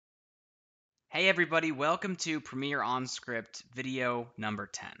Hey everybody, welcome to Premiere OnScript video number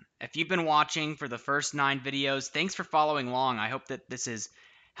 10. If you've been watching for the first 9 videos, thanks for following along. I hope that this is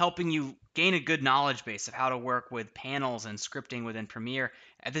helping you gain a good knowledge base of how to work with panels and scripting within Premiere.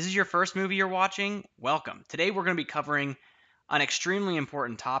 If this is your first movie you're watching, welcome. Today we're going to be covering an extremely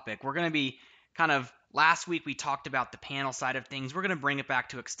important topic. We're going to be last week we talked about the panel side of things. We're going to bring it back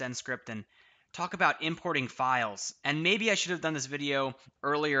to ExtendScript and talk about importing files. And maybe I should have done this video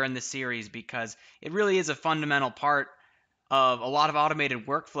earlier in the series because it really is a fundamental part of a lot of automated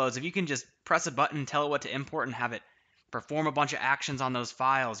workflows. If you can just press a button, tell it what to import, and have it perform a bunch of actions on those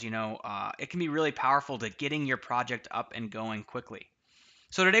files, it can be really powerful to getting your project up and going quickly.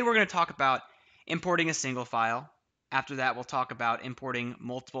 So today we're going to talk about importing a single file. After that, we'll talk about importing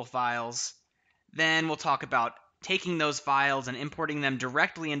multiple files. Then we'll talk about taking those files and importing them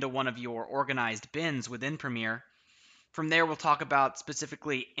directly into one of your organized bins within Premiere. From there, we'll talk about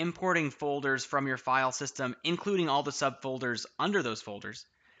specifically importing folders from your file system, including all the subfolders under those folders.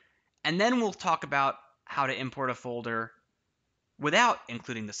 And then we'll talk about how to import a folder without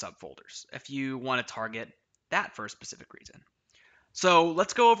including the subfolders, if you want to target that for a specific reason. So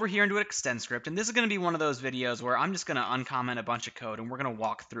let's go over here into ExtendScript, and this is going to be one of those videos where I'm just going to uncomment a bunch of code and we're going to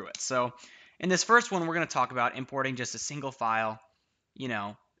walk through it. So in this first one, we're going to talk about importing just a single file,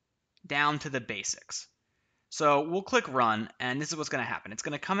 down to the basics. So we'll click Run, and this is what's going to happen. It's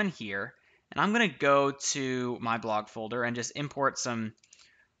going to come in here, and I'm going to go to my blog folder and just import some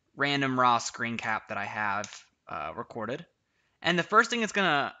random raw screen cap that I have recorded. And the first thing it's going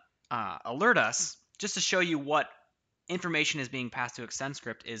to alert us, just to show you what information is being passed to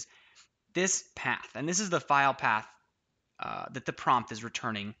ExtendScript, is this path. And this is the file path that the prompt is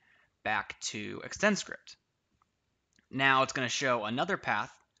returning back to ExtendScript. Now it's going to show another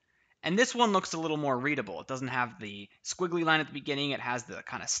path, and this one looks a little more readable. It doesn't have the squiggly line at the beginning. It has the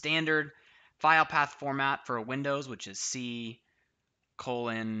kind of standard file path format for Windows, which is C:,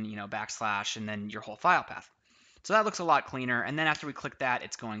 backslash, and then your whole file path. So that looks a lot cleaner. And then after we click that,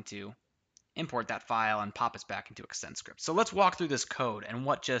 it's going to import that file and pop us back into ExtendScript. So let's walk through this code and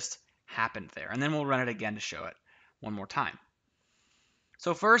what just happened there. And then we'll run it again to show it one more time.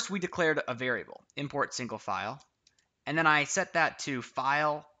 So first we declared a variable, import single file, and then I set that to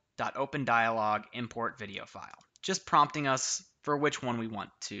file.openDialog import video file, just prompting us for which one we want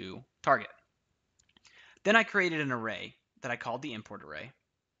to target. Then I created an array that I called the import array,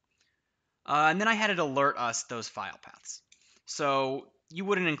 and then I had it alert us those file paths. So you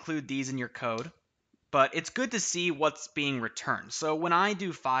wouldn't include these in your code, but it's good to see what's being returned. So when I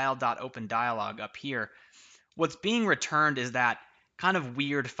do file.openDialog up here, what's being returned is that kind of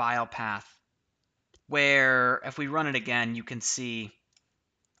weird file path where if we run it again, you can see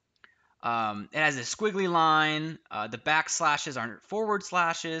it has a squiggly line. The backslashes aren't forward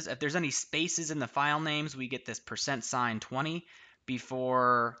slashes. If there's any spaces in the file names, we get this %20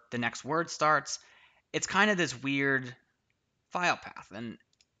 before the next word starts. It's kind of this weird file path. And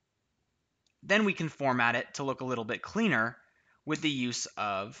then we can format it to look a little bit cleaner with the use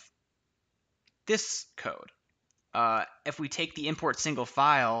of this code. If we take the import single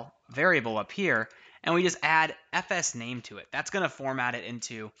file variable up here and we just add fs name to it, that's going to format it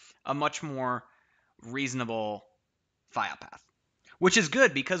into a much more reasonable file path, which is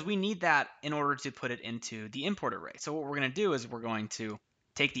good because we need that in order to put it into the import array. So what we're going to do is we're going to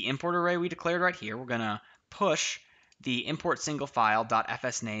take the import array we declared right here. We're going to push the import single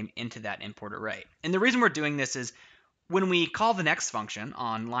file.fs name into that import array. And the reason we're doing this is when we call the next function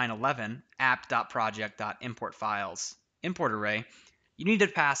on line 11, app.project.importFiles import array, you need to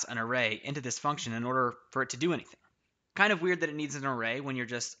pass an array into this function in order for it to do anything. Kind of weird that it needs an array when you're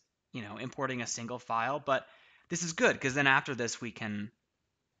just, importing a single file, but this is good because then after this we can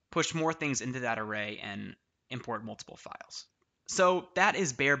push more things into that array and import multiple files. So that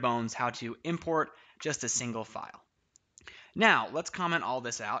is bare bones how to import just a single file. Now let's comment all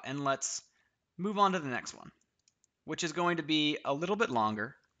this out and let's move on to the next one, which is going to be a little bit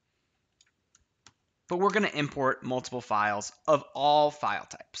longer, but we're going to import multiple files of all file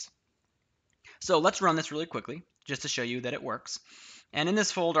types. So let's run this really quickly just to show you that it works. And in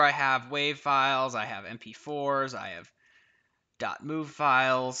this folder, I have WAV files, I have MP4s, I have .mov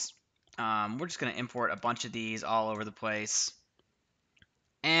files. We're just going to import a bunch of these all over the place,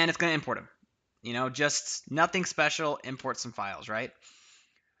 and it's going to import them. Just nothing special, import some files, right?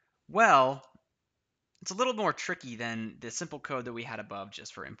 Well, it's a little more tricky than the simple code that we had above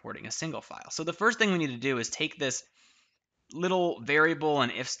just for importing a single file. So the first thing we need to do is take this little variable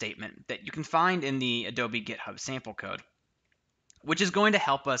and if statement that you can find in the Adobe GitHub sample code, which is going to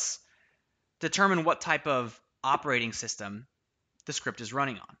help us determine what type of operating system the script is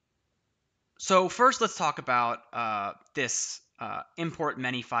running on. So first, let's talk about this import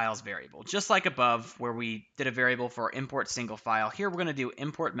many files variable. Just like above, where we did a variable for import single file, here we're going to do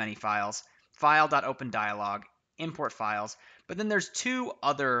import many files, file.openDialog, import files. But then there's two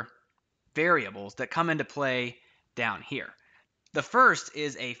other variables that come into play down here. The first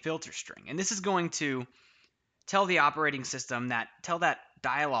is a filter string, and this is going to tell the operating system tell that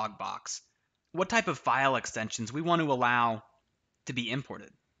dialog box what type of file extensions we want to allow to be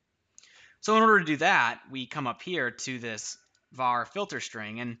imported. So in order to do that, we come up here to this var filter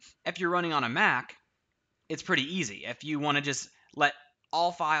string, and if you're running on a Mac, it's pretty easy. If you want to just let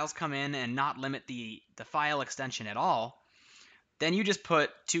all files come in and not limit the file extension at all, then you just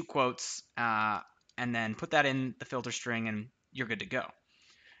put two quotes and then put that in the filter string and you're good to go.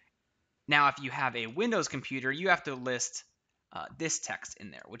 Now, if you have a Windows computer, you have to list this text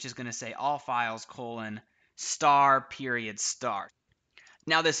in there, which is going to say all files : star period star.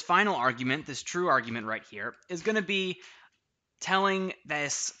 Now, this final argument, this true argument right here, is going to be telling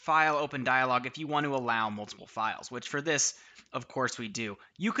this file open dialog if you want to allow multiple files, which for this, of course, we do.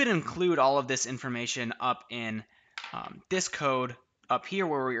 You could include all of this information up in this code up here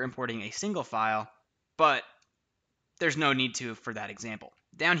where we're importing a single file, but there's no need to for that example.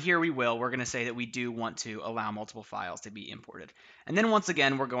 Down here we will. We're going to say that we do want to allow multiple files to be imported. And then once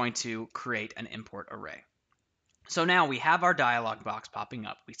again, we're going to create an import array. So now we have our dialog box popping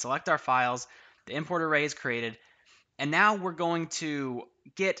up. We select our files, the import array is created, and now we're going to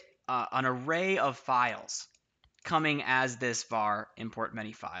get an array of files coming as this var import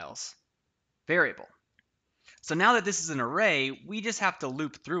many files variable. So now that this is an array, we just have to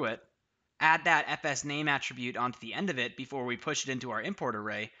loop through it, add that fsName attribute onto the end of it before we push it into our import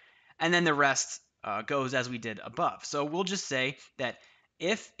array, and then the rest goes as we did above. So we'll just say that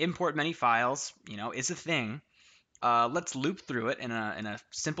if import many files, is a thing, let's loop through it in a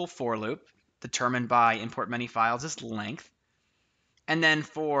simple for loop determined by import many files is length. And then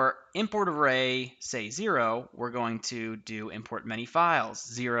for import array, say 0, we're going to do import many files,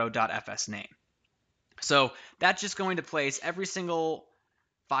 0.fsName. So that's just going to place every single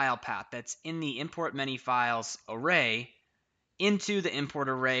file path that's in the import many files array into the import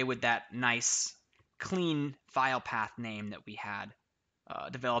array with that nice clean file path name that we had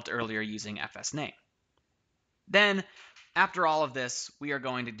developed earlier using fsName. Then after all of this, we are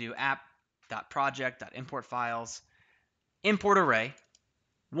going to do app.project.import files, import array,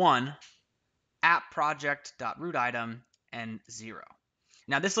 1, app project.root item, and 0.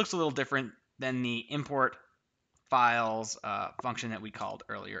 Now this looks a little different than the import files function that we called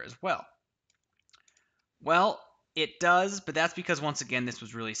earlier as well. Well, it does, but that's because once again this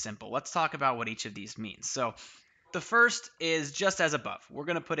was really simple. Let's talk about what each of these means. So the first is just as above. We're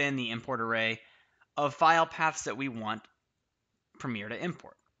going to put in the import array of file paths that we want Premiere to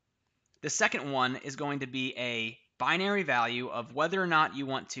import. The second one is going to be a binary value of whether or not you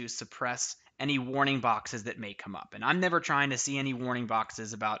want to suppress any warning boxes that may come up. And I'm never trying to see any warning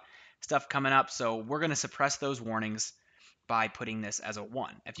boxes about stuff coming up, so we're going to suppress those warnings by putting this as a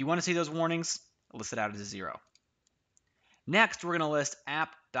 1. If you want to see those warnings, list it out as a 0. Next, we're going to list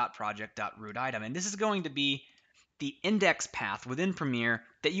app.project.root item, and this is going to be the index path within Premiere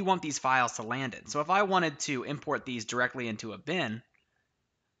that you want these files to land in. So if I wanted to import these directly into a bin,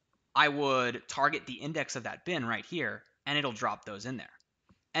 I would target the index of that bin right here, and it'll drop those in there.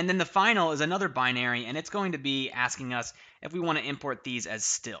 And then the final is another binary, and it's going to be asking us if we want to import these as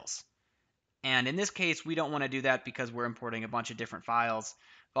stills. And in this case, we don't want to do that because we're importing a bunch of different files,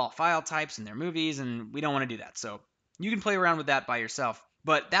 all file types and their movies, and we don't want to do that. So you can play around with that by yourself,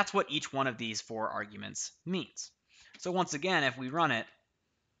 but that's what each one of these 4 arguments means. So once again, if we run it,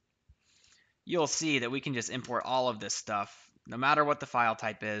 you'll see that we can just import all of this stuff, no matter what the file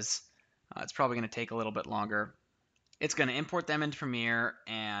type is. It's probably going to take a little bit longer. It's going to import them into Premiere,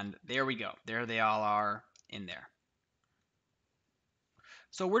 and there we go. There they all are in there.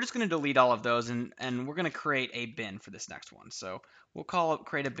 So we're just going to delete all of those, and we're going to create a bin for this next one. So we'll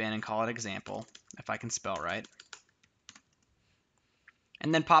create a bin and call it example, if I can spell right.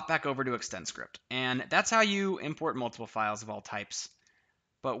 And then pop back over to OnScript. And that's how you import multiple files of all types.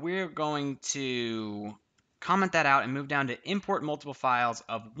 But we're going to comment that out and move down to import multiple files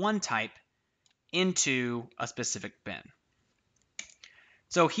of one type into a specific bin.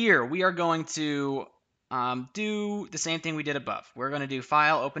 So here we are going to do the same thing we did above. We're going to do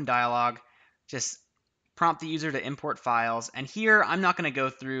file open dialog, just prompt the user to import files. And here I'm not going to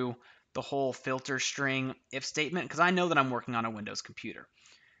go through the whole filter string if statement because I know that I'm working on a Windows computer.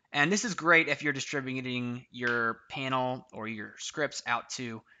 And this is great if you're distributing your panel or your scripts out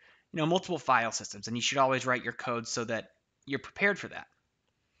to multiple file systems, and you should always write your code so that you're prepared for that.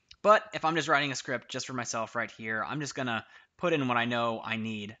 But if I'm just writing a script just for myself right here, I'm just going to put in what I know I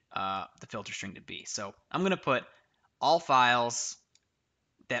need the filter string to be. So I'm going to put all files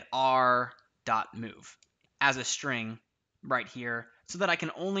that are .move as a string right here so that I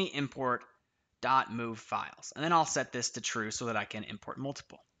can only import .move files. And then I'll set this to true so that I can import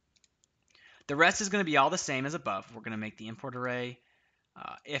multiple. The rest is going to be all the same as above. We're going to make the import array.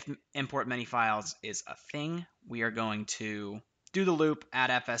 If import many files is a thing, we are going to do the loop,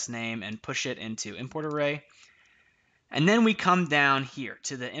 add fs name, and push it into import array. And then we come down here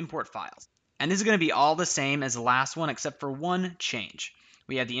to the import files. And this is going to be all the same as the last one except for one change.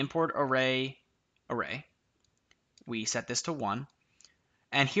 We have the import array. We set this to 1.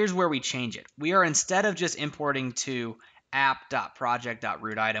 And here's where we change it. We are, instead of just importing to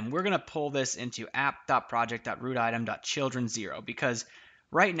app.project.root item, we're going to pull this into app.project.root because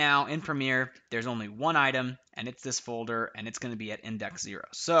right now in Premiere, there's only one item, and it's this folder, and it's going to be at index 0.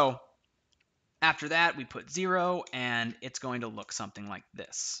 So after that, we put 0, and it's going to look something like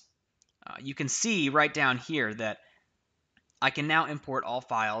this. You can see right down here that I can now import all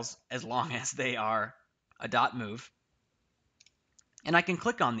files as long as they are a .move. And I can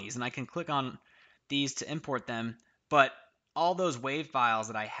click on these, and I can click on these to import them, but all those WAV files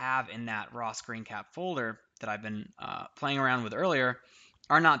that I have in that raw screen cap folder that I've been playing around with earlier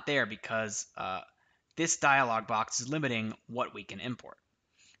are not there because this dialog box is limiting what we can import.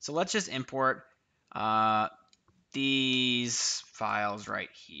 So let's just import these files right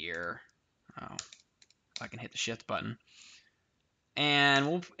here. Oh, if I can hit the shift button. And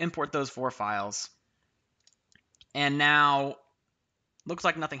we'll import those 4 files. And now, looks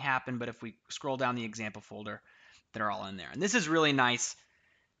like nothing happened, but if we scroll down the example folder, they're all in there. And this is really nice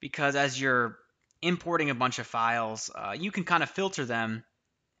because as you're importing a bunch of files, you can kind of filter them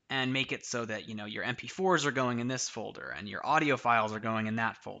and make it so that your MP4s are going in this folder and your audio files are going in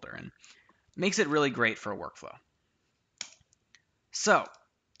that folder, and makes it really great for a workflow. So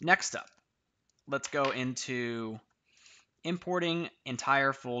next up, let's go into importing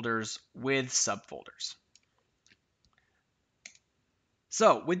entire folders with subfolders.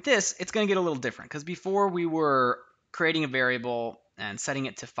 So with this, it's going to get a little different because before we were creating a variable and setting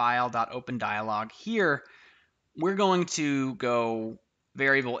it to file.openDialog. Here, we're going to go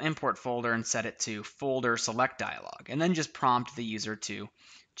variable import folder and set it to folder select dialog, and then just prompt the user to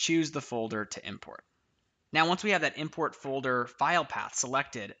choose the folder to import. Now, once we have that import folder file path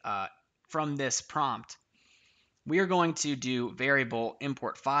selected from this prompt, we are going to do variable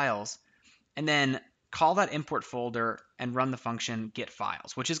import files and then call that import folder and run the function get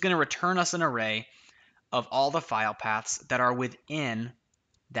files, which is going to return us an array of all the file paths that are within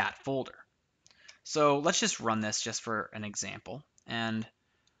that folder. So let's just run this just for an example, and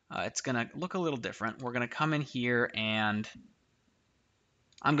it's going to look a little different. We're going to come in here, and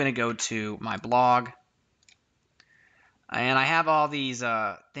I'm going to go to my blog, and I have all these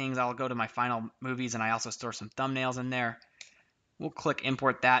things. I'll go to my final movies, and I also store some thumbnails in there. We'll click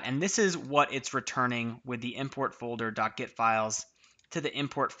import that, and this is what it's returning with the import folder.get files to the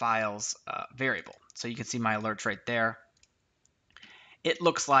import files variable. So you can see my alerts right there. It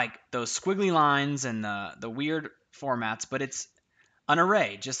looks like those squiggly lines and the weird formats, but it's an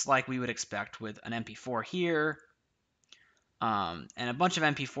array, just like we would expect with an MP4 here, and a bunch of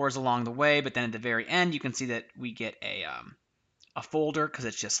MP4s along the way. But then at the very end, you can see that we get a folder because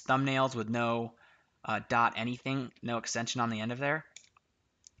it's just thumbnails with no dot anything, no extension on the end of there.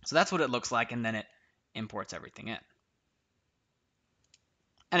 So that's what it looks like, and then it imports everything in.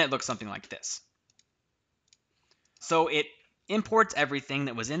 And it looks something like this. So it imports everything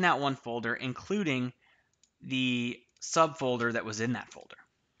that was in that one folder, including the subfolder that was in that folder.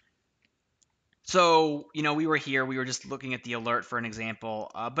 So, we were here, we were just looking at the alert for an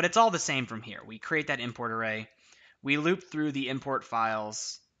example, but it's all the same from here. We create that import array, we loop through the import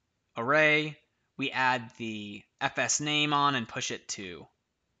files array, we add the fs name on and push it to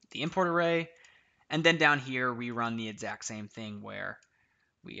the import array, and then down here we run the exact same thing where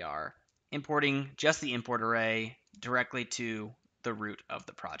we are importing just the import array directly to the root of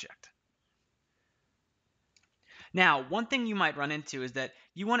the project. Now, one thing you might run into is that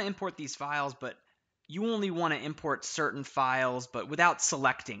you want to import these files, but you only want to import certain files, but without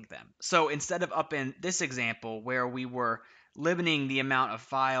selecting them. So instead of up in this example where we were limiting the amount of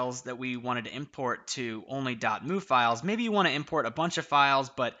files that we wanted to import to only .move files, maybe you want to import a bunch of files,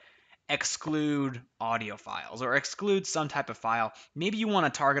 but exclude audio files or exclude some type of file. Maybe you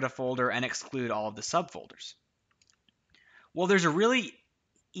want to target a folder and exclude all of the subfolders. Well, there's a really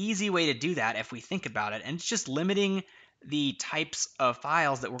easy way to do that if we think about it, and it's just limiting the types of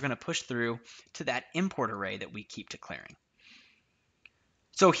files that we're going to push through to that import array that we keep declaring.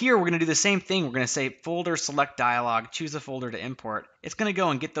 So here we're going to do the same thing. We're going to say folder select dialog, choose a folder to import. It's going to go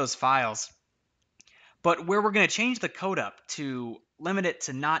and get those files. But where we're going to change the code up to limit it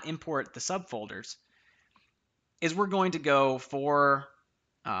to not import the subfolders is we're going to go for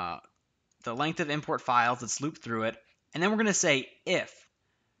the length of import files. Let's loop through it. And then we're going to say if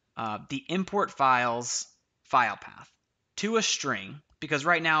the import files file path to a string, because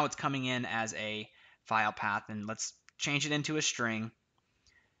right now it's coming in as a file path, and let's change it into a string.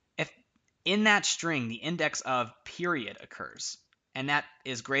 If in that string the index of period occurs, and that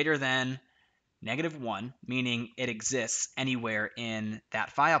is greater than -1, meaning it exists anywhere in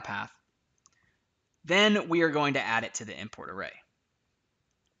that file path, then we are going to add it to the import array.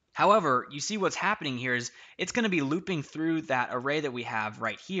 However, you see what's happening here is it's going to be looping through that array that we have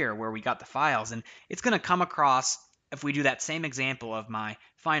right here where we got the files, and it's going to come across, if we do that same example of my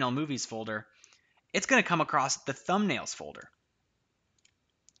final movies folder, it's going to come across the thumbnails folder,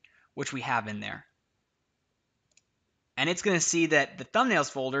 which we have in there. And it's going to see that the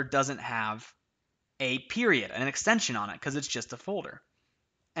thumbnails folder doesn't have a period, an extension on it, because it's just a folder.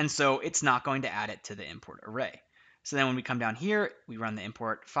 And so it's not going to add it to the import array. So then when we come down here, we run the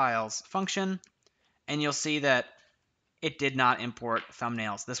import files function, and you'll see that it did not import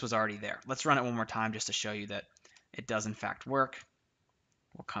thumbnails. This was already there. Let's run it one more time just to show you that it does in fact work.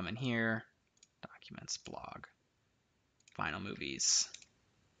 We'll come in here, documents, blog, final movies.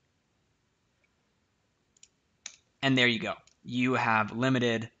 And there you go. You have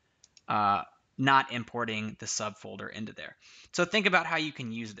limited not importing the subfolder into there. So think about how you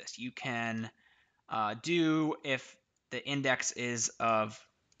can use this. You can do if the index is of,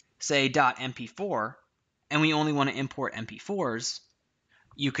 say, .mp4, and we only want to import mp4s,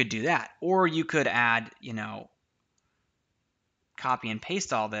 you could do that. Or you could add, copy and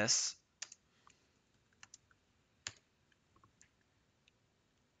paste all this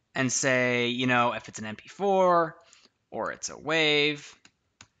and say, if it's an mp4 or it's a wave,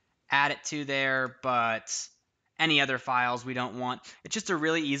 add it to there, but any other files we don't want. It's just a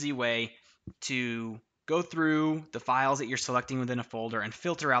really easy way to go through the files that you're selecting within a folder and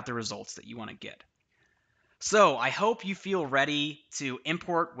filter out the results that you want to get. So I hope you feel ready to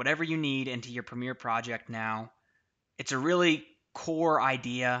import whatever you need into your Premiere project now. It's a really core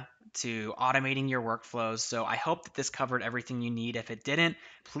idea to automating your workflows. So I hope that this covered everything you need. If it didn't,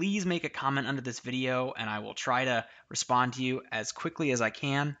 please make a comment under this video and I will try to respond to you as quickly as I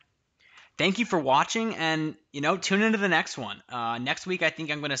can. Thank you for watching, and tune into the next one. Next week, I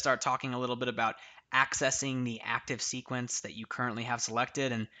think I'm going to start talking a little bit about accessing the active sequence that you currently have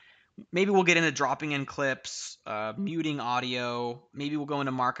selected, and maybe we'll get into dropping in clips, muting audio, maybe we'll go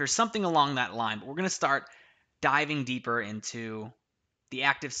into markers, something along that line. But we're going to start diving deeper into the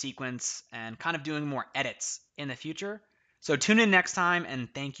active sequence and kind of doing more edits in the future. So tune in next time,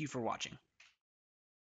 and thank you for watching.